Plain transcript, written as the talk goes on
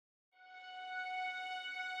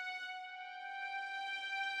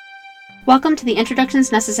Welcome to the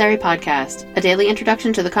Introductions Necessary podcast, a daily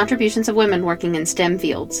introduction to the contributions of women working in STEM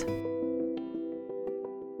fields.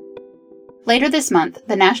 Later this month,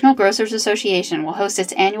 the National Grocers Association will host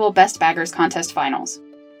its annual Best Baggers Contest finals.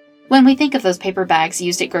 When we think of those paper bags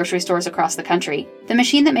used at grocery stores across the country, the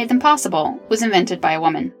machine that made them possible was invented by a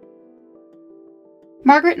woman.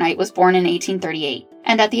 Margaret Knight was born in 1838,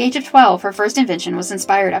 and at the age of 12, her first invention was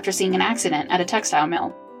inspired after seeing an accident at a textile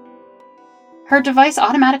mill. Her device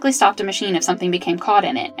automatically stopped a machine if something became caught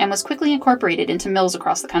in it, and was quickly incorporated into mills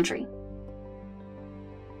across the country.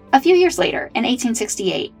 A few years later, in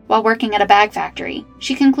 1868, while working at a bag factory,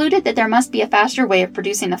 she concluded that there must be a faster way of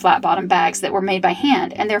producing the flat-bottom bags that were made by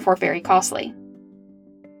hand and therefore very costly.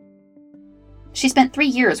 She spent 3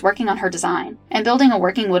 years working on her design and building a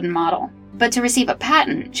working wooden model, but to receive a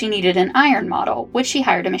patent, she needed an iron model, which she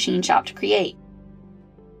hired a machine shop to create.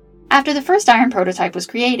 After the first iron prototype was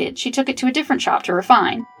created, she took it to a different shop to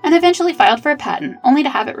refine, and eventually filed for a patent, only to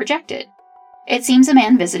have it rejected. It seems a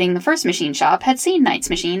man visiting the first machine shop had seen Knight's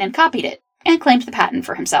machine and copied it, and claimed the patent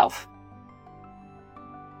for himself.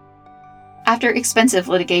 After expensive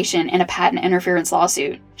litigation in a patent interference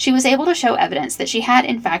lawsuit, she was able to show evidence that she had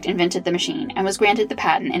in fact invented the machine and was granted the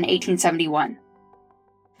patent in 1871.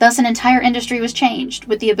 Thus an entire industry was changed,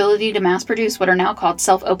 with the ability to mass-produce what are now called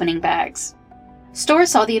self-opening bags.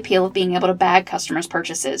 Stores saw the appeal of being able to bag customers'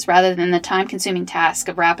 purchases rather than the time-consuming task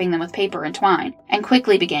of wrapping them with paper and twine, and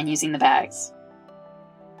quickly began using the bags.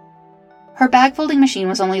 Her bag folding machine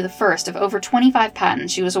was only the first of over 25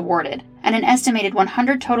 patents she was awarded, and an estimated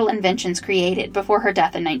 100 total inventions created before her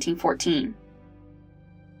death in 1914.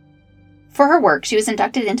 For her work, she was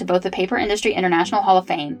inducted into both the Paper Industry International Hall of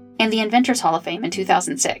Fame and the Inventors Hall of Fame in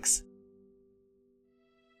 2006.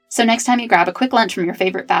 So next time you grab a quick lunch from your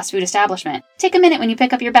favorite fast food establishment, take a minute when you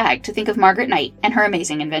pick up your bag to think of Margaret Knight and her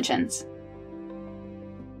amazing inventions.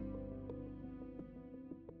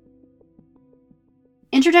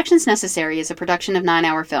 Introductions Necessary is a production of 9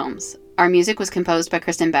 Hour Films. Our music was composed by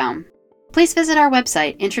Kristen Baum. Please visit our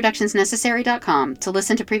website, introductionsnecessary.com, to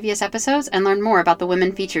listen to previous episodes and learn more about the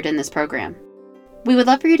women featured in this program. We would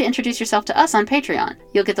love for you to introduce yourself to us on Patreon.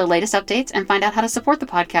 You'll get the latest updates and find out how to support the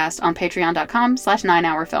podcast on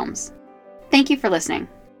patreon.com/9hourfilms. Thank you for listening.